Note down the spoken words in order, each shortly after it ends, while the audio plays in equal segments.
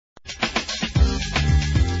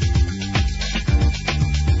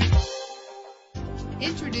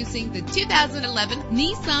Introducing the 2011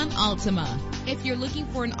 Nissan Altima. If you're looking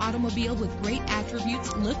for an automobile with great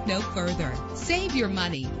attributes, look no further. Save your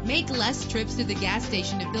money. Make less trips to the gas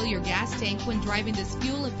station to fill your gas tank when driving this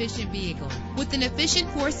fuel-efficient vehicle. With an efficient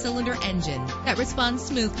 4-cylinder engine that responds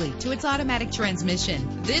smoothly to its automatic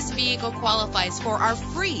transmission, this vehicle qualifies for our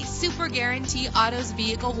free Super Guarantee Autos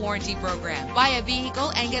Vehicle Warranty Program. Buy a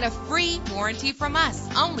vehicle and get a free warranty from us,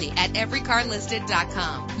 only at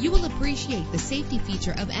everycarlisted.com. You will appreciate the safety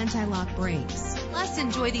feature of anti-lock brakes. Plus,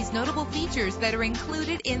 enjoy these notable features that are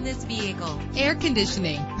included in this vehicle: air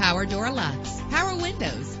conditioning, power door locks, power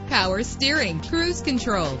windows, power steering, cruise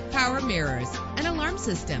control, power mirrors, an alarm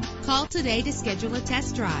system. Call today to schedule a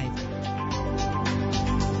test drive.